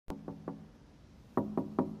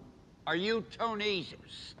Are you Tony's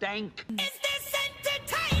stank? Is this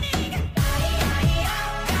entertaining?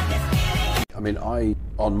 I mean,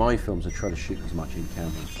 on my films, I try to shoot as much in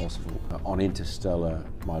camera as possible. On Interstellar,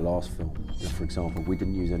 my last film, for example, we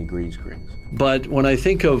didn't use any green screens. But when I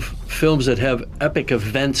think of films that have epic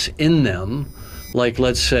events in them, like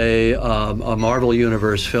let's say a Marvel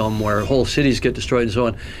Universe film where whole cities get destroyed and so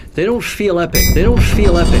on, they don't feel epic. They don't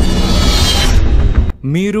feel epic.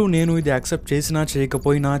 మీరు నేను ఇది accept చేసినా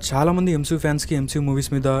చేయకపోయినా చాలా మంది MCU fans కి MCU movies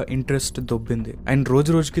మీద interest దొబ్బింది and రోజు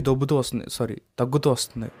రోజుకి తగ్గుతూ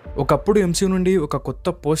వస్తుంది. ఒకప్పుడు ఎంసీయూ నుండి ఒక కొత్త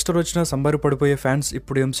పోస్టర్ వచ్చినా సంబరపడిపోయే ఫ్యాన్స్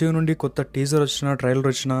ఇప్పుడు ఎంసీయూ నుండి కొత్త టీజర్ వచ్చినా ట్రైలర్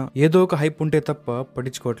వచ్చినా ఏదో ఒక హైప్ ఉంటే తప్ప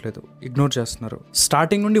పట్టించుకోవట్లేదు, ఇగ్నోర్ చేస్తున్నారు.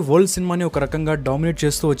 స్టార్టింగ్ నుండి వరల్డ్ సినిమాని ఒక రకంగా డామినేట్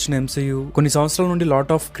చేస్తూ వచ్చిన ఎంసీయూ కొన్ని సంవత్సరాల నుండి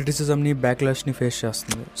లాట్ ఆఫ్ క్రిటిసిజం ని బ్యాక్లాష్ ని ఫేస్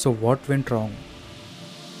చేస్తుంది. So what went wrong?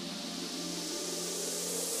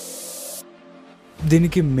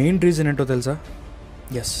 దీనికి మెయిన్ రీజన్ ఏంటో తెలుసా?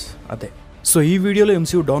 ఎస్, అదే. సో ఈ వీడియోలో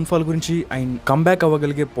ఎంసీయూ డౌన్ఫాల్ గురించి అండ్ కమ్బ్యాక్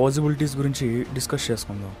అవ్వగలిగే పాసిబిలిటీస్ గురించి డిస్కస్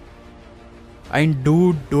చేసుకుందాం. And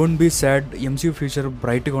don't be sad, MCU future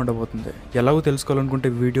బ్రైట్గా ఉండబోతుంది. ఎలాగో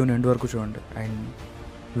తెలుసుకోవాలనుకుంటే వీడియోని ఎండ్ వరకు చూడండి. అండ్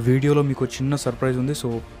వీడియోలో మీకు చిన్న సర్ప్రైజ్ ఉంది,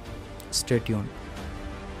 సో స్టే ట్యూన్.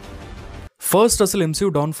 ఫస్ట్ అసలు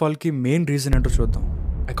ఎంసీయూ డౌన్ఫాల్కి మెయిన్ రీజన్ ఏంటో చూద్దాం.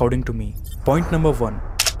 According to me, point number 1,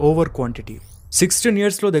 over quantity. 16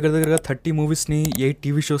 yearsలో దగ్గరగా 30 మూవీస్ని 8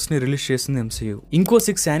 టీవీ షోస్ని రిలీజ్ చేసింది ఎంసీయూ. ఇంకో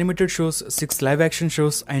 6 animated shows, 6 live action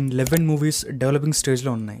shows and 11 movies developing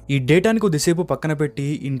స్టేజ్లో ఉన్నాయి. ఈ డేటానికి కొద్దిసేపు పక్కన పెట్టి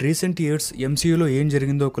ఇన్ రీసెంట్ ఇయర్స్ ఎంసీయూలో ఏం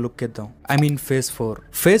జరిగిందో ఒక లుక్ ఇద్దాం. I mean phase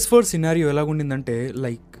 4 scenario ఎలాగుండిందంటే,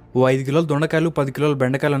 like 5 కిలోల దొండకాయలు 10 కిలోల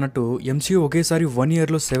బెండకాయలు అన్నట్టు ఎంసీయూ ఒకేసారి 1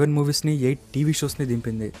 yearలో 7 మూవీస్ని 8 TV షోస్ని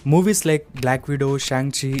దింపింది. Movies like black widow,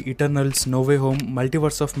 షాంగ్-చి, Eternals, no way home,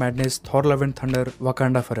 multiverse of madness, Thar love and thunder,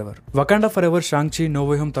 వకాండా for ever, షాంగ్-చి, no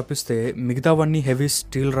way home తప్పిస్తే మిగతావన్నీ హెవీ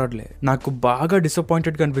స్టీల్ రాడ్లే. నాకు బాగా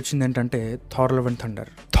డిసప్పాయింటెడ్ గా అనిపించింది ఏంటంటే Thar love and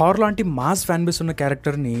thunder. Thar లాంటి మాస్ ఫ్యాన్ బేస్ ఉన్న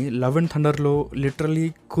క్యారెక్టర్ ని లవ్ అండ్ థండర్ లో లిటరలీ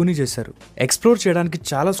కూని చేశారు. ఎక్స్ప్లోర్ చేయడానికి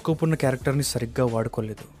చాలా స్కోప్ ఉన్న క్యారెక్టర్ ని సరిగ్గా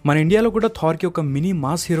వాడుకోలేదు. మన ఇండియాలో కూడా థార్ కి ఒక మినీ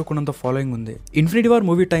మాస్ హీరో కొన్నంత ఫాలోయింగ్ ఉంది. ఇన్ఫినిటీ వార్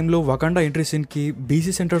మూవీ టైంలో వకాండా ఎంట్రీ సీన్ కి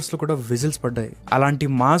బీసీ సెంటర్స్ లో కూడా విజిల్స్ పడ్డాయి. అలాంటి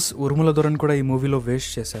మాస్ ఉరుముల దొరని కూడా ఈ మూవీలో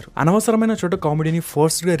వేస్ట్ చేశారు. అనవసరమైన చోట కామెడీని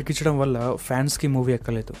ఫోర్స్డ్ గా ఇరికించడం వల్ల ఫ్యాన్స్ కి మూవీ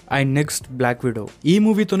ఎక్కలేదు. And next black widow. ఈ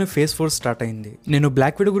మూవీతోనే ఫేజ్ 4 స్టార్ట్ అయింది. నేను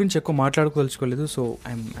బ్లాక్ విడో గురించి ఎక్కువ మాట్లాడుకోదలుచుకోలేదు, so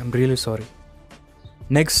I'm really sorry.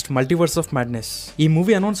 Next multiverse of madness. ఈ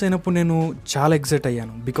మూవీ అనౌన్స్ అయినప్పుడు నేను చాలా ఎక్సైట్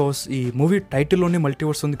అయ్యాను, బికాస్ ఈ మూవీ టైటిల్లోనే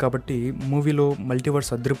మల్టీవర్స్ ఉంది కాబట్టి మూవీలో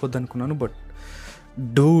మల్టీవర్స్ అదిరిపోద్ది అనుకున్నాను. But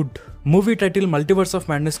Dude, movie title multiverse of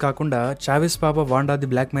madness కాకుండా చావెస్ పాప వాండా ది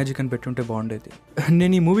బ్లాక్ మ్యాజిక్ అని పెట్టుంటే బాగుండేది.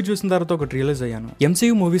 నేను ఈ మూవీ చూసిన తర్వాత ఒకటి రియలైజ్ అయ్యాను.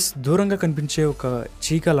 ఎంసీయూ మూవీస్ దూరంగా కనిపించే ఒక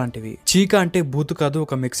చీకా లాంటివి. చీకా అంటే బూతు కాదు,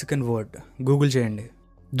 ఒక మెక్సికన్ వర్డ్. గూగుల్ చేయండి.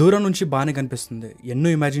 దూరం నుంచి బాగానే కనిపిస్తుంది, ఎన్నో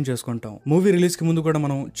ఇమాజిన్ చేసుకుంటాం. మూవీ రిలీజ్ కి ముందు కూడా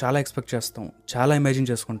మనం చాలా ఎక్స్పెక్ట్ చేస్తాం, చాలా ఇమాజిన్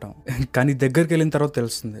చేసుకుంటాం. కానీ దగ్గరికి వెళ్ళిన తర్వాత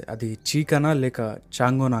తెలుస్తుంది అది చీకానా లేక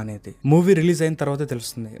చాంగోనా అనేది. మూవీ రిలీజ్ అయిన తర్వాత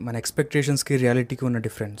తెలుస్తుంది మన ఎక్స్పెక్టేషన్స్ కి రియాలిటీకి ఉన్న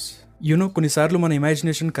డిఫరెన్స్. కొన్నిసార్లు మన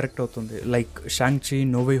ఇమాజినేషన్ కరెక్ట్ అవుతుంది, like షాంగ్-చి,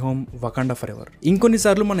 no way home, వకాండా for ever.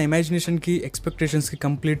 ఇంకొన్నిసార్లు మన ఇమాజినేషన్ కి ఎక్స్పెక్టేషన్స్ కి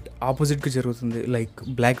కంప్లీట్ ఆపోజిట్ గా జరుగుతుంది, like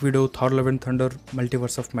black widow, Thar love and thunder,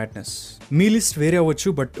 multiverse of madness. Me list వేరే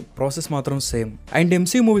అవ్వచ్చు, బట్ ప్రాసెస్ మాత్రం సేమ్. అండ్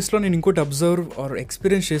ఎంసీయూ మూవీస్ లో నేను ఇంకోటి అబ్జర్వ్ ఆర్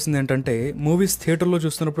ఎక్స్పీరియన్స్ చేసింది ఏంటంటే, మూవీస్ థియేటర్లో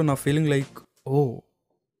చూస్తున్నప్పుడు నా ఫీలింగ్ లైక్, ఓ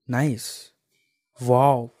నైస్,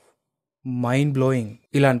 వావ్, మైండ్ బ్లోయింగ్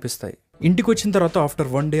ఇలా అనిపిస్తాయి. ఇంటికి వచ్చిన తర్వాత ఆఫ్టర్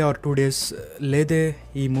 1 day or 2 days లేదే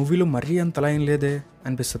ఈ మూవీలో మరీ అంతలా ఏం లేదే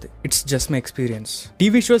అనిపిస్తుంది. It's just my experience.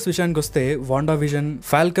 TV shows విషయానికి వస్తే Wanda vision,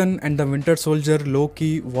 Falcon and the winter soldier,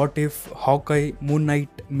 లోకీ, what if, హాకై, moon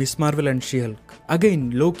night, miss Marvel and she Hulk. Again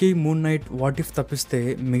లోకీ, moon night, what if తప్పిస్తే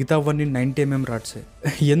మిగతావన్నీ 90mm రాడ్సే.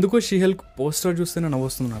 ఎందుకో షీ హల్క్ పోస్టర్ చూస్తేనే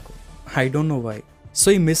నవ్వొస్తుంది నాకు. I don't know why. So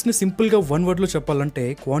ఈ mess ని simple గా 1 word లో చెప్పాలంటే,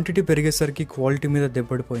 క్వాంటిటీ పెరిగేసరికి క్వాలిటీ మీద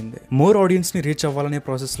దెబ్బడిపోయింది. మోర్ ఆడియన్స్ ని రీచ్ అవ్వాలనే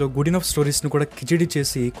ప్రాసెస్ లో గుడ్ ఇనఫ్ స్టోరీస్ ని కూడా కిచిడి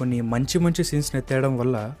చేసి కొన్ని మంచి సీన్స్ ని ఎత్తేయడం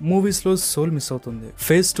వల్ల మూవీస్ లో సోల్ మిస్ అవుతుంది.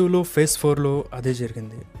 ఫేజ్ 2లో ఫేజ్ 4లో అదే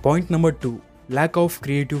జరిగింది. Point number 2, lack of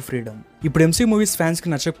creative freedom. ఇప్పుడు ఎంసీయూ మూవీస్ ఫ్యాన్స్ కి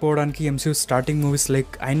నచ్చకపోవడానికి MCU starting movies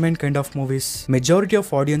like iron man kind of movies majority of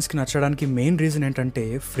audience కి నచ్చడానికి మెయిన్ రీజన్ ఏంటంటే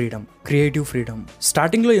ఫ్రీడమ్, క్రియేటివ్ ఫ్రీడమ్.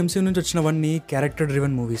 స్టార్టింగ్ లో MCU నుంచి వచ్చినవన్నీ క్యారెక్టర్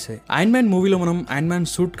డ్రివెన్ మూవీసే. Iron man మూవీలో మనం iron man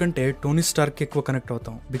suit కంటే టోనీ స్టార్క్ కి ఎక్కువ కనెక్ట్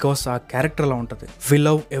అవుతాం, బికాస్ ఆ క్యారెక్టర్ అలా ఉంటది. We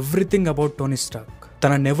love everything about Tony Stark.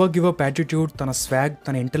 తన నెవర్ గివ్ అప్ యాటిట్యూడ్, తన స్వాగ్,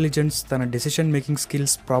 తన ఇంటెలిజెన్స్, తన decision making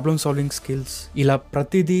skills, problem solving skills, ఇలా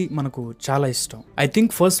ప్రతిదీ మనకు చాలా ఇష్టం. ఐ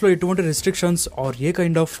థింక్ ఫస్ట్ లో ఎటువంటి restrictions are A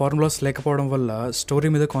kind of formulas లేకపోవడం వల్ల స్టోరీ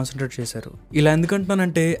మీద కాన్సన్ట్రేట్ చేశారు. ఇలా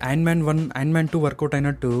ఎందుకంటున్నానంటే iron man 1, iron man 2 work out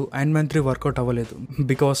అయినట్టు ఐరన్ మ్యాన్ 3 వర్కౌట్ అవ్వలేదు.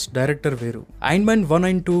 బికాస్ డైరెక్టర్ వేరు. Iron man 1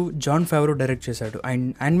 and 2 John ఫేవరో direct చేశాడు అండ్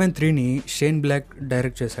ఐరన్ మ్యాన్ 3 ని షేన్ బ్లాక్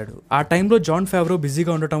డైరెక్ట్ చేశాడు. ఆ టైంలో జాన్ ఫేవరో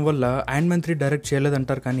బిజీగా ఉండటం వల్ల ఐరన్ మ్యాన్ 3 డైరెక్ట్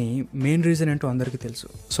చేయలేదంటారు, కానీ మెయిన్ రీజన్ ఏంటో అందరికీ తెలుసు.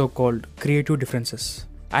 So called creative differences.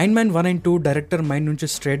 Iron man 1 and 2 director mind నుంచి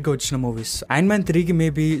స్ట్రైట్ గా వచ్చిన మూవీస్. ఐరన్ మ్యాన్ 3కి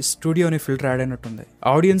మేబీ స్టూడియో అనే ఫిల్టర్ యాడ్ అయినట్టుంది.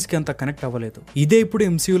 ఆడియన్స్ కి అంత కనెక్ట్ అవ్వలేదు. ఇదే ఇప్పుడు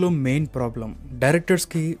ఎంసీయూలో మెయిన్ ప్రాబ్లం. డైరెక్టర్స్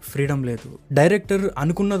కి ఫ్రీడమ్ లేదు. డైరెక్టర్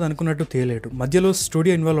అనుకున్నది అనుకున్నట్టు తేలేడు. మధ్యలో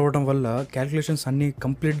స్టూడియో ఇన్వాల్వ్ అవ్వడం వల్ల క్యాల్కులేషన్స్ అన్ని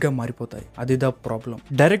కంప్లీట్ గా మారిపోతాయి. అది ద ప్రాబ్లం.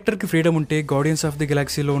 డైరెక్టర్ కి ఫ్రీడమ్ ఉంటే గార్డియన్స్ ఆఫ్ ది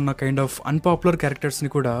గెలాక్సీలో ఉన్న కైండ్ ఆఫ్ అన్పాపులర్ క్యారెక్టర్స్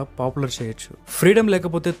ని కూడా పాపులర్ చేయొచ్చు. ఫ్రీడమ్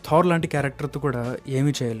లేకపోతే థార్ లాంటి క్యారెక్టర్ తో కూడా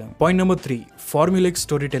ఏమీ చేయలేం. Point number 3, ఫార్ములిక్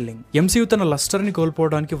story telling. MCU తన లస్టర్ ని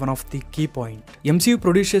కోల్పోవడానికి one of the key point. MCU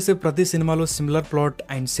produce చేసే ప్రతి సినిమాలో similar plot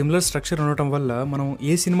and similar structure ఉండటం వల్ల మనం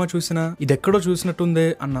ఏ సినిమా చూసినా ఇది ఎక్కడో చూసినట్టుందే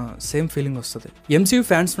అన్న సేమ్ ఫీలింగ్ వస్తుంది. ఎంసీయూ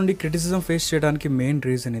ఫ్యాన్స్ నుండి క్రిటిసిజం ఫేస్ చేయడానికి మెయిన్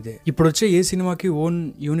రీజన్ ఇదే. ఇప్పుడు వచ్చే ఏ సినిమాకి ఓన్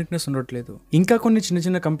యూనిక్నెస్ ఉండట్లేదు. ఇంకా కొన్ని చిన్న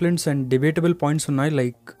చిన్న కంప్లైంట్స్ అండ్ డిబేటబుల్ పాయింట్స్ ఉన్నాయి.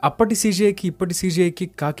 లైక్ అప్పటి సీజీఐకి ఇప్పటి సీజీఐకి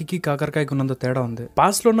కాకికి కాకరకాయకి ఉన్నంత తేడా ఉంది.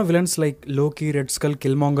 పాస్ట్ లో ఉన్న విలన్స్ లైక్ లోకి, red skull,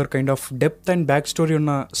 కిల్మాంగర్ kind of depth and back story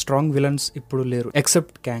ఉన్న స్ట్రాంగ్ విలన్స్ ఇప్పుడు లేరు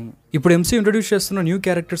ఎక్సెప్ట్ క్యాంగ్. ఇప్పుడు ఎంసీ ఇంట్రొడ్యూస్ చేస్తున్న న్యూ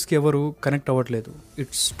క్యారెక్టర్స్ కి ఎవరు కనెక్ట్ అవ్వట్లేదు.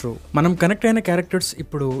 It's true. మనం కనెక్ట్ అయిన క్యారెక్టర్స్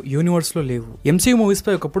ఇప్పుడు యూనివర్స్ లో లేవు. ఎంసీ మూవీస్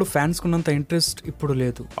పై ఒకప్పుడు ఫ్యాన్స్ కున్నంత ఇంట్రెస్ట్ ఇప్పుడు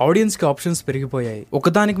లేదు. ఆడియన్స్ కి ఆప్షన్స్ పెరిగిపోయాయి.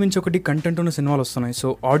 ఒకదానికి మించి ఒకటి కంటెంట్ ఉన్న సినిమాలు వస్తున్నాయి. సో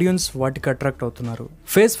ఆడియన్స్ వాటికి అట్రాక్ట్ అవుతున్నారు.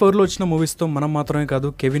 ఫేజ్ 4 లో వచ్చిన మూవీస్ తో మనం మాత్రమే కాదు,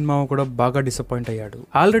 కెవిన్ మావో కూడా బాగా డిసప్పాయింట్ అయ్యాడు.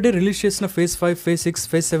 ఆల్రెడీ రిలీజ్ చేసిన phase 5, phase 6,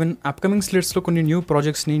 phase 7 upcoming slates లో కొన్ని న్యూ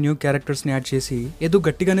ప్రాజెక్ట్స్ ని, న్యూ క్యారెక్టర్స్ ని యాడ్ చేసి ఏదో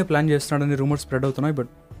గట్టిగానే ప్లాన్ చేస్తున్నాడని రూమర్స్ స్ప్రెడ్ అవుతున్నాయి.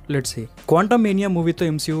 But let's see. Quantum mania మూవీతో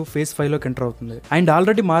ఎంసీయూ ఫేజ్ 5 లోకి ఎంటర్ అవుతుంది. And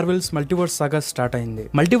already Marvel's multiverse saga start అయింది.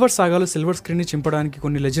 మల్టీవర్స్ సాగాలో సిల్వర్ స్క్రీన్ ని చింపడానికి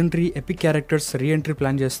కొన్ని legendary epic characters re entry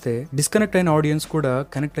plan చేస్తే డిస్కనెక్ట్ అయిన ఆడియన్స్ కూడా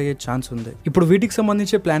కనెక్ట్ అయ్యే ఛాన్స్ ఉంది. ఇప్పుడు వీటికి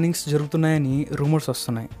సంబంధించే ప్లానింగ్స్ జరుగుతున్నాయని రూమర్స్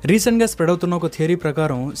వస్తున్నాయి. రీసెంట్ గా స్ప్రెడ్ అవుతున్న ఒక థియరీ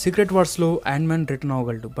ప్రకారం సీక్రెట్ వార్స్ లో iron man return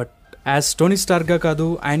అవ్వగలడు. But as Tony Stark గా కాదు,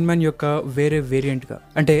 ఐరన్ మ్యాన్ యొక్క వేరే వేరియంట్ గా.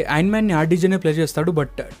 అంటే ఐరన్ మ్యాన్ ని ఆర్డీజేనే ప్లే చేస్తాడు,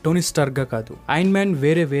 బట్ టోనీ స్టార్క్ గా కాదు. ఐరన్ మ్యాన్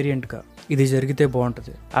వేరే వేరియంట్ గా. ఇది జరిగితే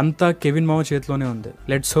బాగుంటుంది. అంతా కెవిన్ మావో చేతిలోనే ఉంది.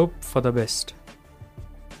 Let's hope for the best.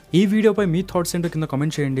 ఈ వీడియోపై మీ థాట్స్ ఏంటో కింద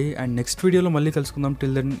కామెంట్ చేయండి. అండ్ నెక్స్ట్ వీడియోలో మళ్ళీ కలుసుకుందాం.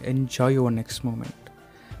 Till then enjoy your next moment.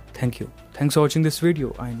 Thank you. Thanks for watching this video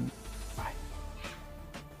and